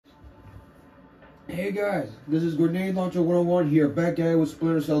Hey guys, this is Grenade Launcher 101 here, back at it with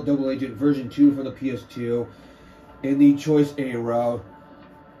Splinter Cell Double Agent version 2 for the PS2 in the Choice A route.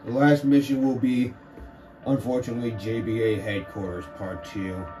 The last mission will be, unfortunately, JBA Headquarters Part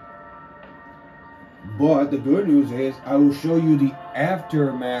 2. But the good news is, I will show you the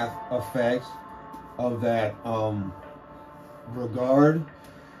aftermath effects of that regard.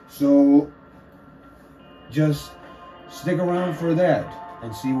 So, just stick around for that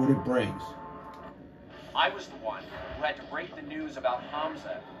and see what it brings. I was the one who had to break the news about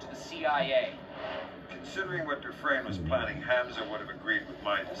Hamza to the CIA. Considering what Dufresne was planning, Hamza would have agreed with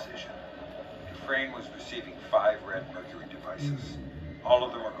my decision. Dufresne was receiving 5 red mercury devices. All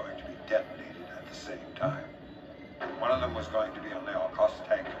of them were going to be detonated at the same time. One of them was going to be on the Al-Costa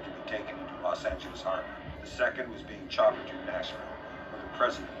tanker to be taken into Los Angeles Harbor. The second was being choppered to Nashville, where the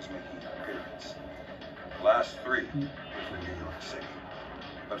president was making an appearance. The last 3 were for New York City.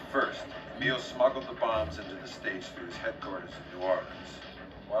 But first, Emile smuggled the bombs into the States through his headquarters in New Orleans.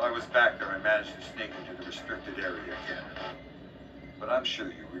 While I was back there, I managed to sneak into the restricted area again. But I'm sure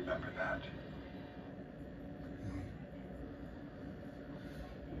you remember that.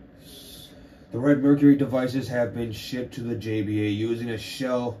 The red mercury devices have been shipped to the JBA using a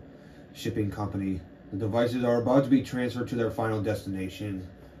shell shipping company. The devices are about to be transferred to their final destination.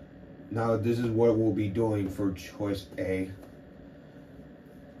 Now this is what we'll be doing for Choice A.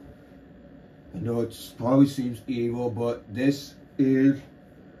 I know it probably seems evil, but this is,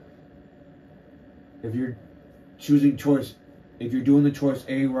 if you're choosing choice, if you're doing the Choice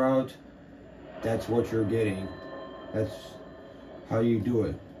A route, that's what you're getting. That's how you do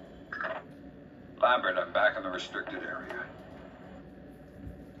it. Lambert, I'm back in the restricted area.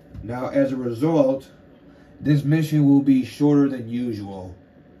 Now, as a result, this mission will be shorter than usual,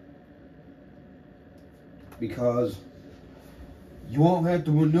 because you won't have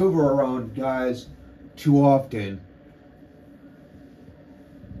to maneuver around guys too often.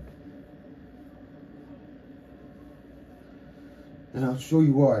 And I'll show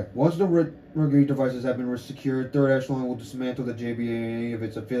you why. Once the red mercury devices have been secured, Third Echelon will dismantle the JBA and any of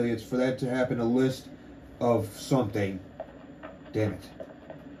its affiliates. For that to happen, a list of something. Damn it.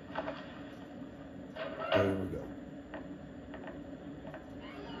 There we go.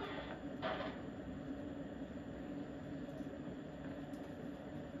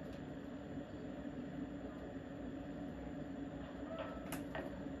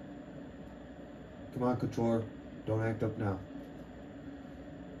 Come on, controller. Don't act up now.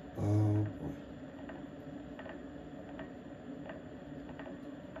 Oh boy.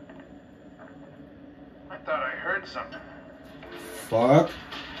 I thought I heard something. Fuck.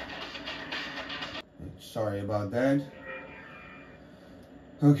 Sorry about that.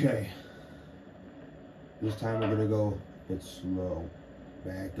 Okay. This time we're gonna go a bit slow.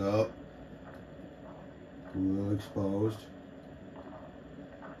 Back up. A little exposed.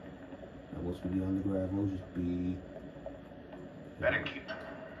 Now once we get on the gravel, just be... Better keep.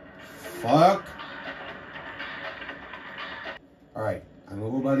 Fuck. Alright, I'm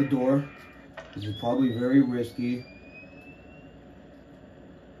over by the door. This is probably very risky.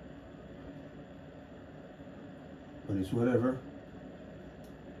 But it's whatever.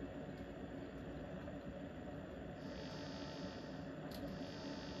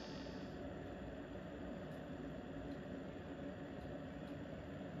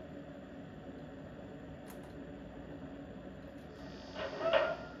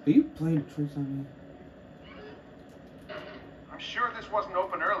 Are you playing tricks on me? I'm sure this wasn't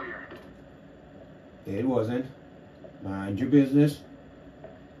open earlier. It wasn't. Mind your business.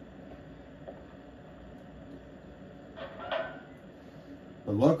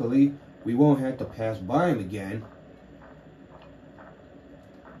 But luckily, we won't have to pass by him again.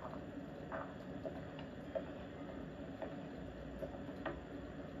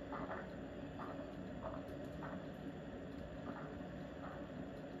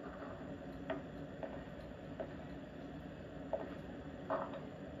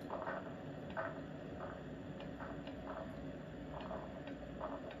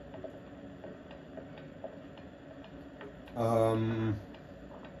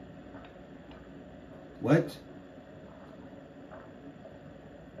 What?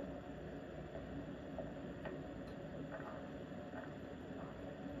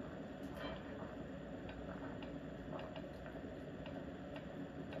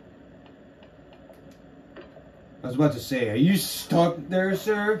 I was about to say, are you stuck there,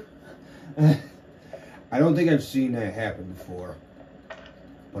 sir? I don't think I've seen that happen before,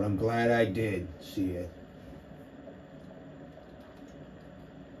 but I'm glad I did see it.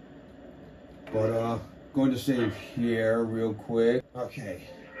 But going to save here real quick. Okay.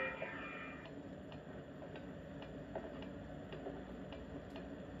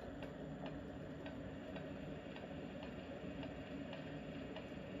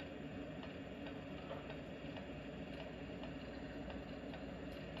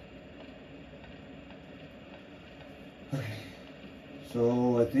 Okay.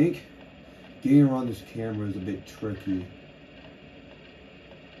 So I think getting around this camera is a bit tricky.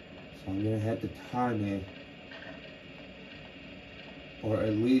 So I'm gonna have to time it. Or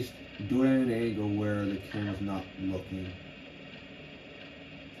at least do it at an angle where the camera's not looking.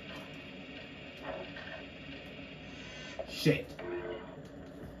 Shit.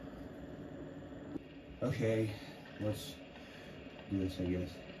 Okay, let's do this, I guess.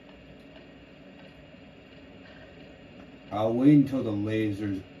 I'll wait until the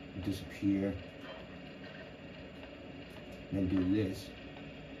lasers disappear. Then do this.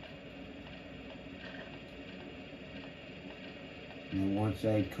 And then once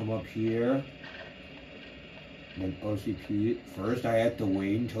I come up here, then OCP it. First I have to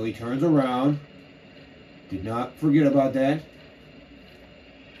wait until he turns around. Did not forget about that.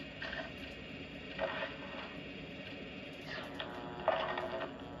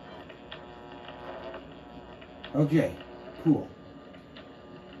 Okay, cool.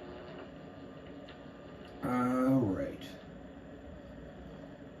 Alright.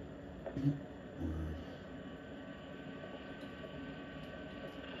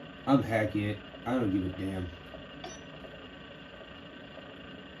 I'm hacking it. I don't give a damn.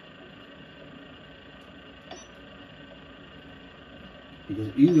 Because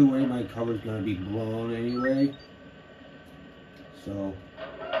either way my cover's gonna be blown anyway. So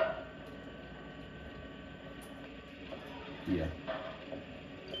yeah.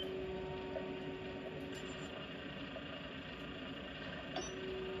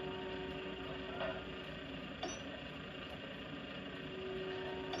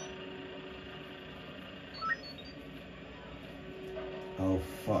 Oh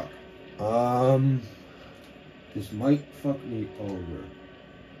fuck. This might fuck me over.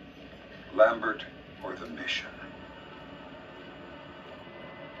 Lambert or the mission?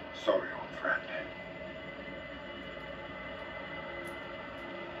 Sorry, old friend.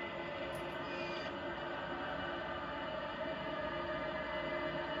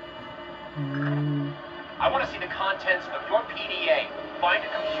 I want to see the contents of your PDA. Find a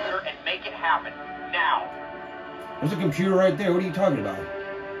computer and make it happen. Now. There's a computer right there. What are you talking about?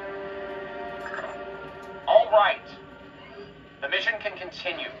 All right. The mission can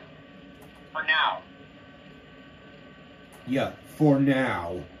continue. For now. Yeah, for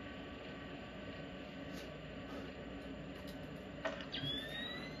now.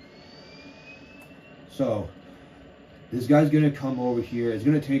 So, this guy's gonna come over here. It's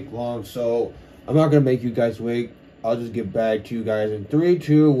gonna take long, so I'm not gonna make you guys wait. I'll just get back to you guys in 3,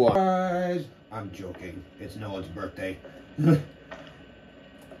 2, 1. Guys, I'm joking. It's Noah's birthday. Well,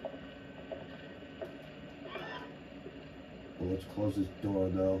 let's close this door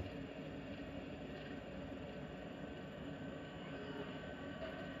though.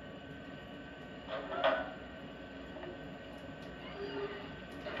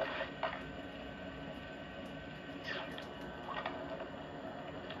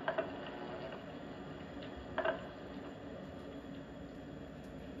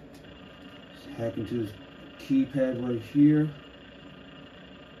 Hack into this keypad right here.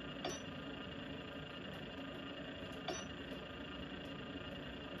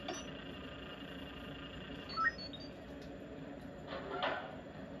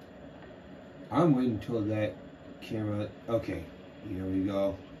 I'm waiting until that camera. Okay, here we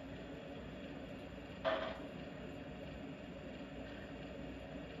go.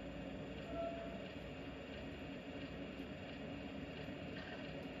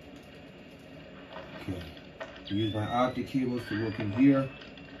 Okay, use my optic cables to look in here.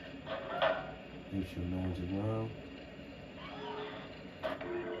 Make sure no one's around.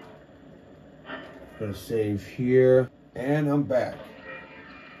 Gonna save here, and I'm back.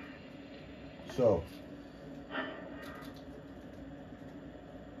 So,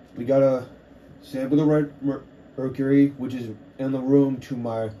 we gotta sample the red mercury, which is in the room to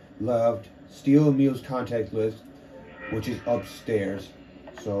my left, steal Emil's contact list, which is upstairs.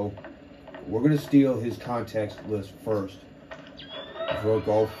 So, we're gonna steal his contact list first. Before we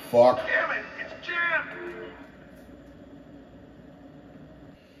go, fuck. Damn it, it's jammed!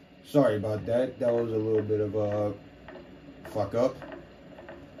 Sorry about that. That was a little bit of a fuck up.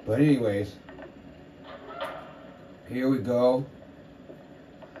 But anyways, here we go.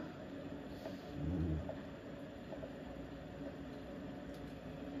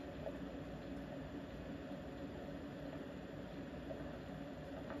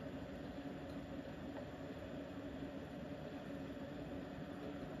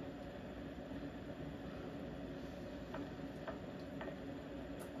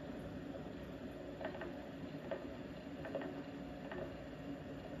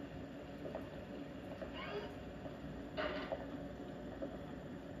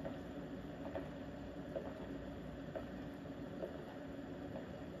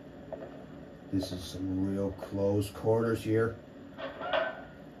 This is some real close quarters here.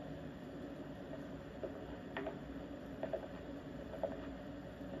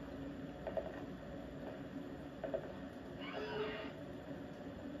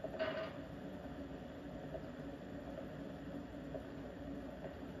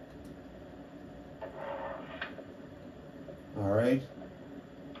 All right.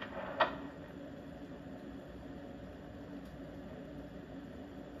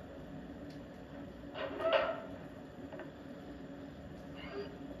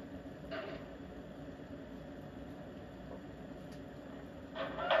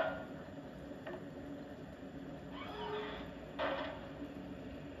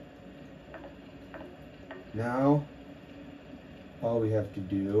 Now, all we have to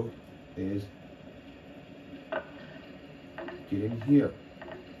do is get in here.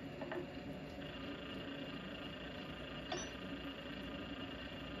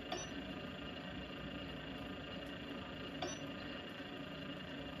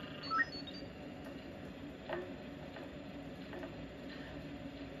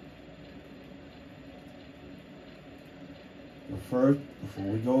 But first, before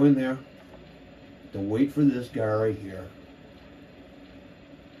we go in there, to wait for this guy right here.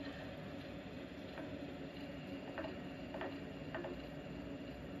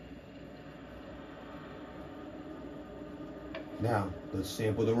 Now, let's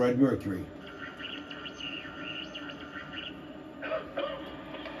sample the red mercury.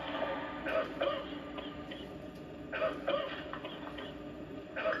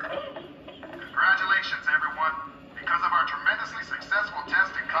 Congratulations, everyone. Because of our tremendously successful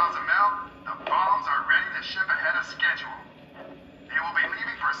test in Cozumel, the bombs are ready to ship ahead of schedule. They will be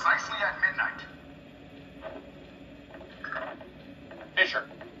leaving precisely at midnight. Fisher,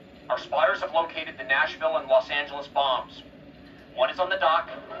 our spotters have located the Nashville and Los Angeles bombs. One is on the dock,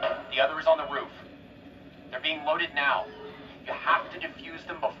 the other is on the roof. They're being loaded now. You have to defuse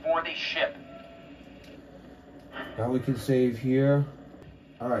them before they ship. Now we can save here.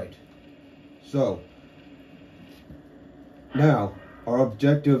 Alright. So, now, our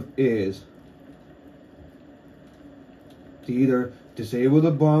objective is to either disable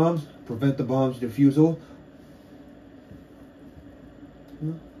the bombs, prevent the bombs defusal,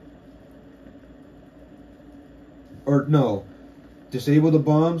 or no, disable the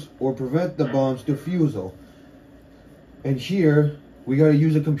bombs or prevent the bombs defusal. And here, we gotta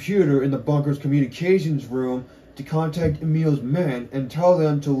use a computer in the bunker's communications room to contact Emil's men and tell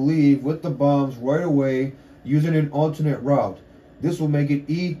them to leave with the bombs right away using an alternate route. This will make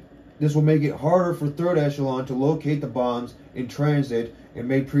it harder for Third Echelon to locate the bombs in transit and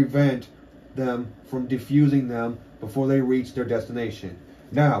may prevent them from defusing them before they reach their destination.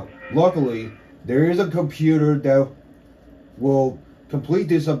 Now, luckily, there is a computer that will complete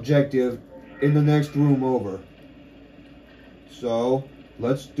this objective in the next room over. So,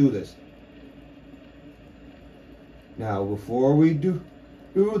 let's do this. Now, before we do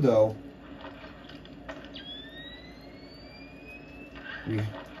though,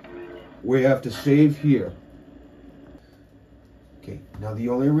 we have to save here. Okay, now the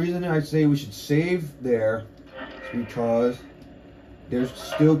only reason I say we should save there is because there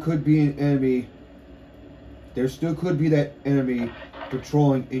still could be an enemy. There still could be that enemy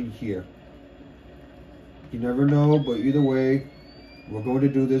patrolling in here. You never know, but either way, we're going to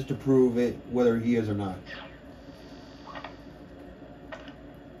do this to prove it, whether he is or not.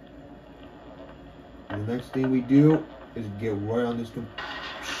 And the next thing we do is get right on this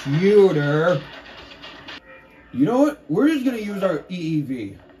computer. You know what? We're just going to use our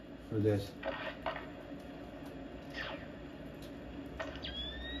EEV for this.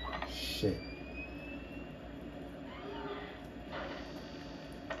 Shit.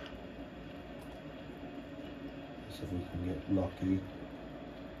 Let's see if we can get lucky.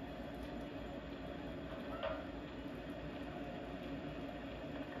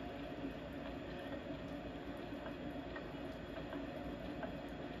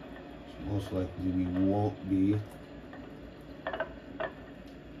 Most likely we won't be.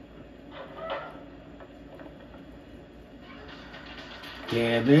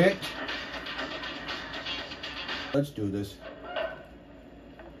 Damn it. Let's do this.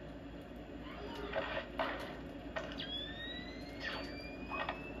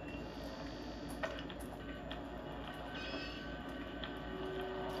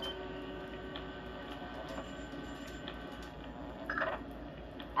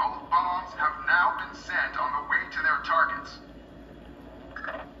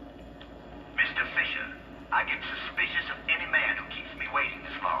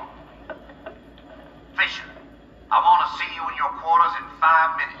 I want to see you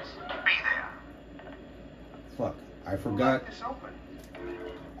forgot. This open.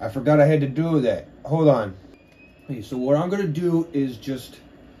 I forgot I had to do that. Hold on. Okay, so what I'm gonna do is just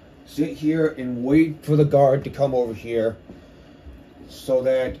sit here and wait for the guard to come over here, so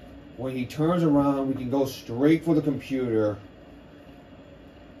that when he turns around, we can go straight for the computer.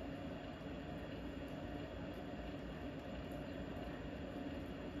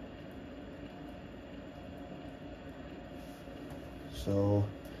 So,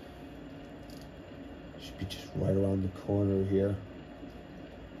 should be just right around the corner here.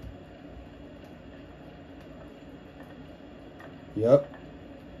 Yep,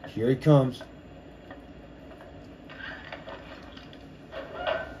 here he comes.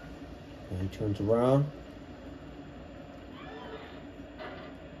 And he turns around.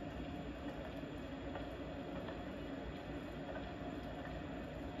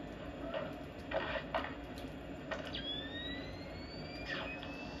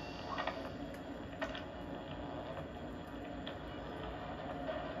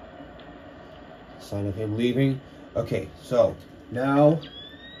 Sign of him leaving. Okay, so now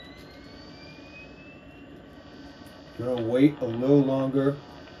gonna wait a little longer.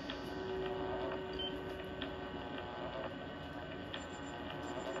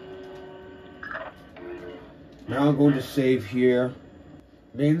 Now I'm going to save here,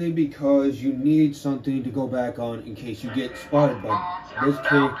 mainly because you need something to go back on in case you get spotted by this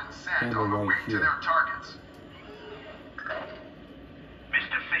K camera right here.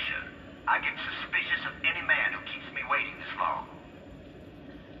 Mr. Fisher, I get suspicious of any man who keeps me waiting this long.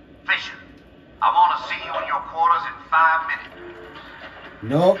 Fisher, I want to see you in your quarters in 5 minutes.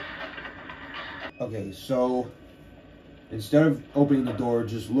 Nope. Okay, so instead of opening the door,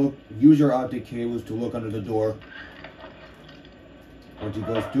 just use your optic cables to look under the door. Once it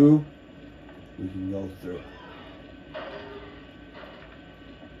goes through, we can go through.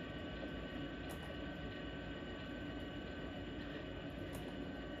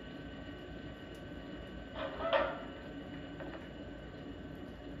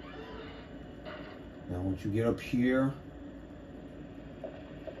 Now once you get up here,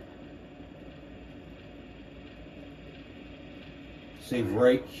 save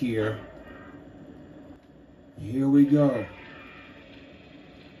right here. Here we go.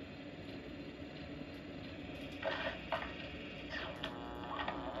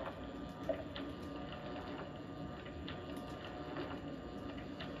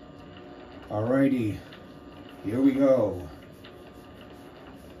 Alrighty, here we go.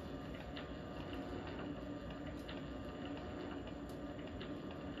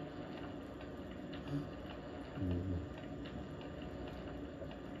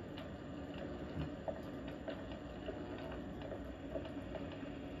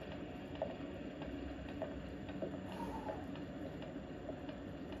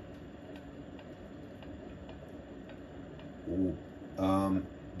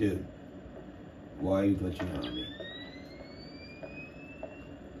 Dude, why are you glitching out on me?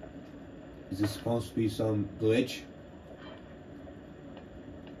 Is this supposed to be some glitch?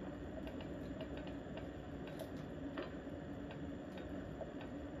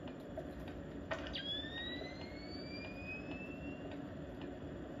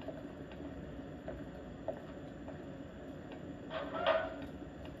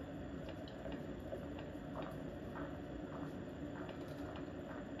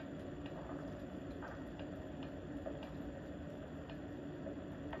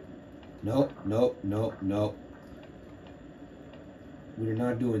 Nope, nope, nope, nope. We're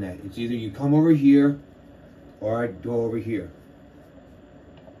not doing that. It's either you come over here or I go over here.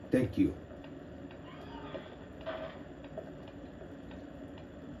 Thank you.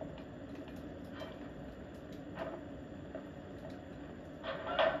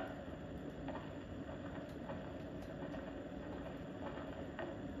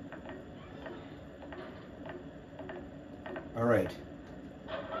 All right.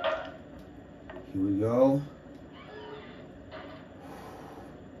 Here we go.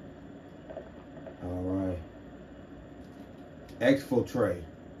 All right. Exfiltrate.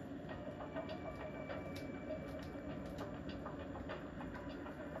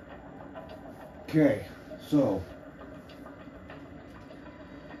 Okay, so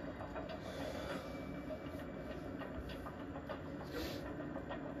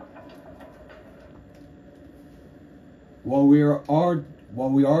while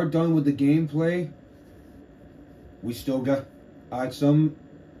we are done with the gameplay, we still got some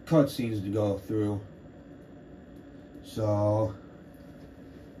cutscenes to go through. So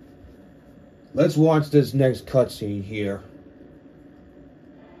let's watch this next cutscene here.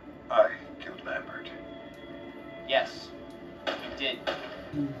 I killed Lambert. Yes, you did.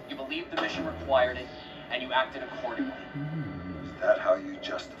 You believed the mission required it, and you you acted accordingly. Is that how you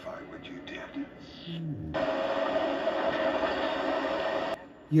justify what you did?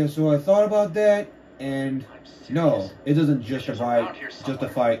 Yeah, so I thought about that, and no, it doesn't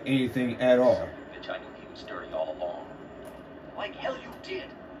justify anything at all. Bitch, I knew he was dirty all along. Like hell you did.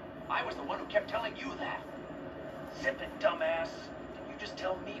 I was the one who kept telling you that. Zip it, dumbass. Didn't you just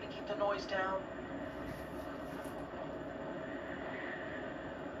tell me to keep the noise down?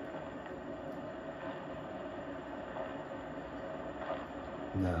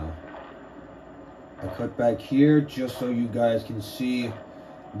 Now, I cut back here just so you guys can see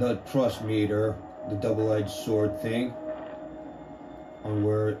the trust meter, the double-edged sword thing, on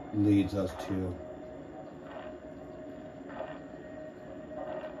where it leads us to.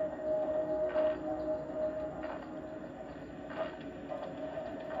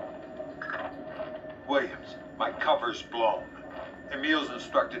 Williams, my cover's blown. Emil's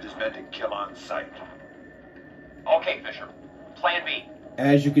instructed his men to kill on sight. Okay, Fisher. Plan B.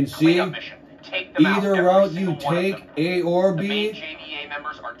 As you can see, Cleanup mission. Take them out, either every route you single one of take, them. A or The main B, JBA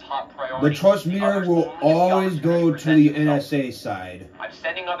members are top priority. the trust The meter others will only get the always go opportunity to the present themselves. NSA side. I'm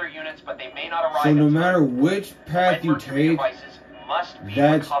sending other units, but they may not arrive. So no in matter time. which path Red you Mercury take, devices must be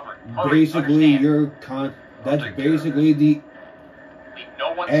that's recovered. Hurry, basically understand? your that's basically the Leave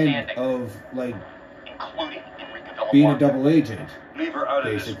no one end standing, of like including Enrique Villamor. being a double agent. Leave her out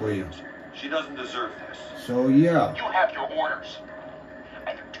of this, Basically. Williams. She doesn't deserve this. So yeah, You have your orders.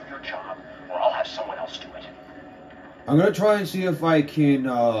 Either do your job, or I'll have someone else do it. I'm gonna try and see if I can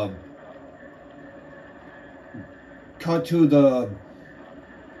cut to the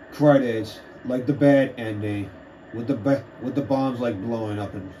credits, like the bad ending, with the bombs like blowing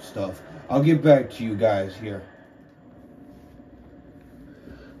up and stuff. I'll get back to you guys here.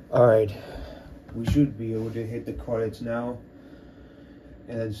 All right, we should be able to hit the credits now,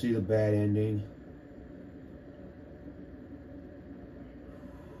 and then see the bad ending.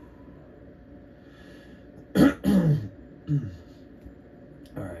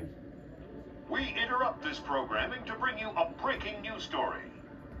 All right. We interrupt this programming to bring you a breaking news story.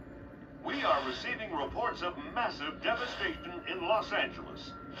 We are receiving reports of massive devastation in Los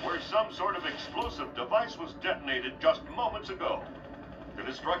Angeles, where some sort of explosive device was detonated just moments ago. The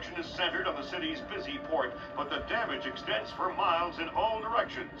destruction is centered on the city's busy port, but the damage extends for miles in all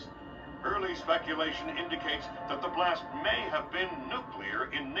directions. Early speculation indicates that the blast may have been nuclear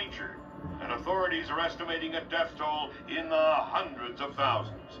in nature, and authorities are estimating a death toll in the hundreds of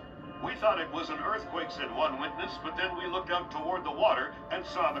thousands. We thought it was an earthquake, said one witness, but then we looked out toward the water and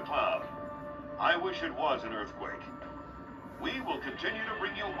saw the cloud. I wish it was an earthquake. We will continue to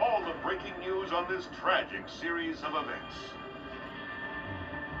bring you all the breaking news on this tragic series of events.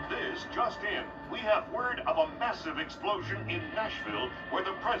 This just in. We have word of a massive explosion in Nashville where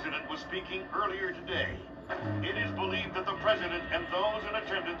the president was speaking earlier today. It is believed that the president and those in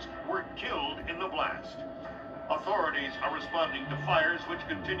attendance were killed in the blast. Authorities are responding to fires which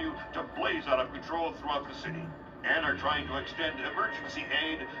continue to blaze out of control throughout the city and are trying to extend emergency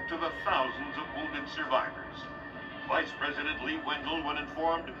aid to the thousands of wounded survivors. Vice President Lee Wendell, when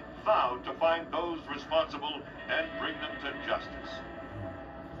informed, vowed to find those responsible and bring them to justice.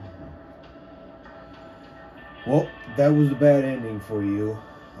 Well, that was the bad ending for you.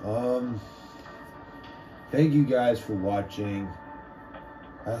 Thank you guys for watching.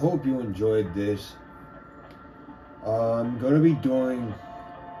 I hope you enjoyed this. I'm going to be doing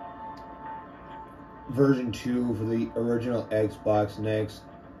version 2 for the original Xbox next,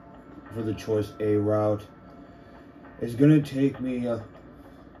 for the Choice A route. It's going to take me a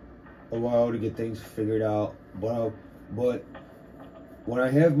while to get things figured out, but when I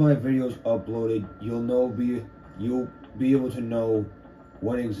have my videos uploaded, you'll be able to know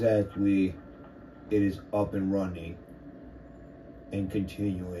when exactly it is up and running and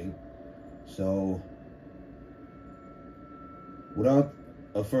continuing. So, without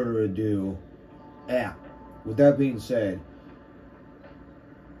a further ado, with that being said,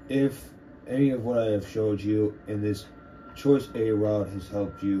 if any of what I have showed you in this Choice A route has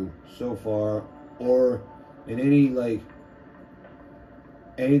helped you so far, or in any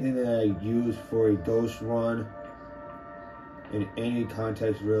anything that I use for a ghost run, in any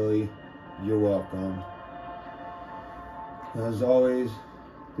context really, you're welcome. As always,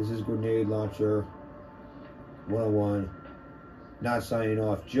 this is Grenade Launcher 101, not signing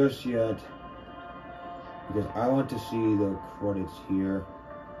off just yet, because I want to see the credits here.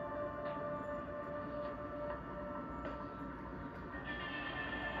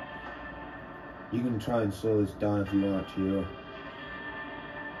 You can try and slow this down if you want to.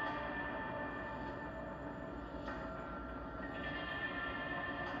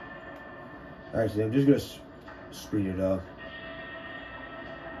 Actually, I'm just gonna speed it up.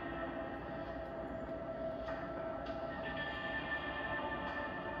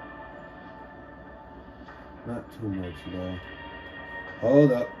 Not too much though.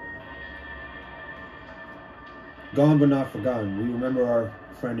 Hold up. Gone but not forgotten. We remember our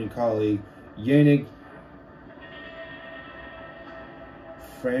friend and colleague, Yannick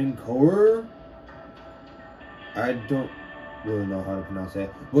Francoeur? I don't really know how to pronounce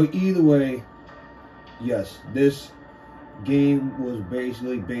that. But either way, yes, this game was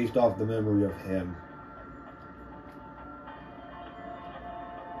basically based off the memory of him.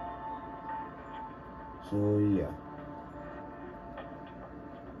 So yeah.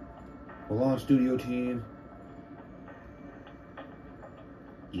 Milan Studio team.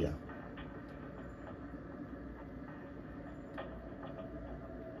 Yeah.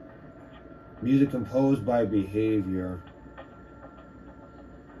 Music composed by Behavior.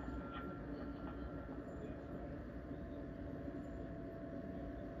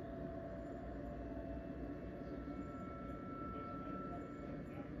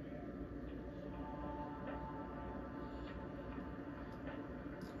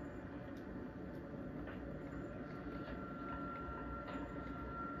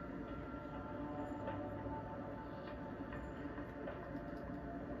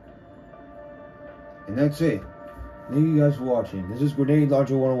 And that's it. Thank you guys for watching. This is Grenade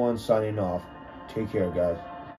Launcher 101 signing off. Take care, guys.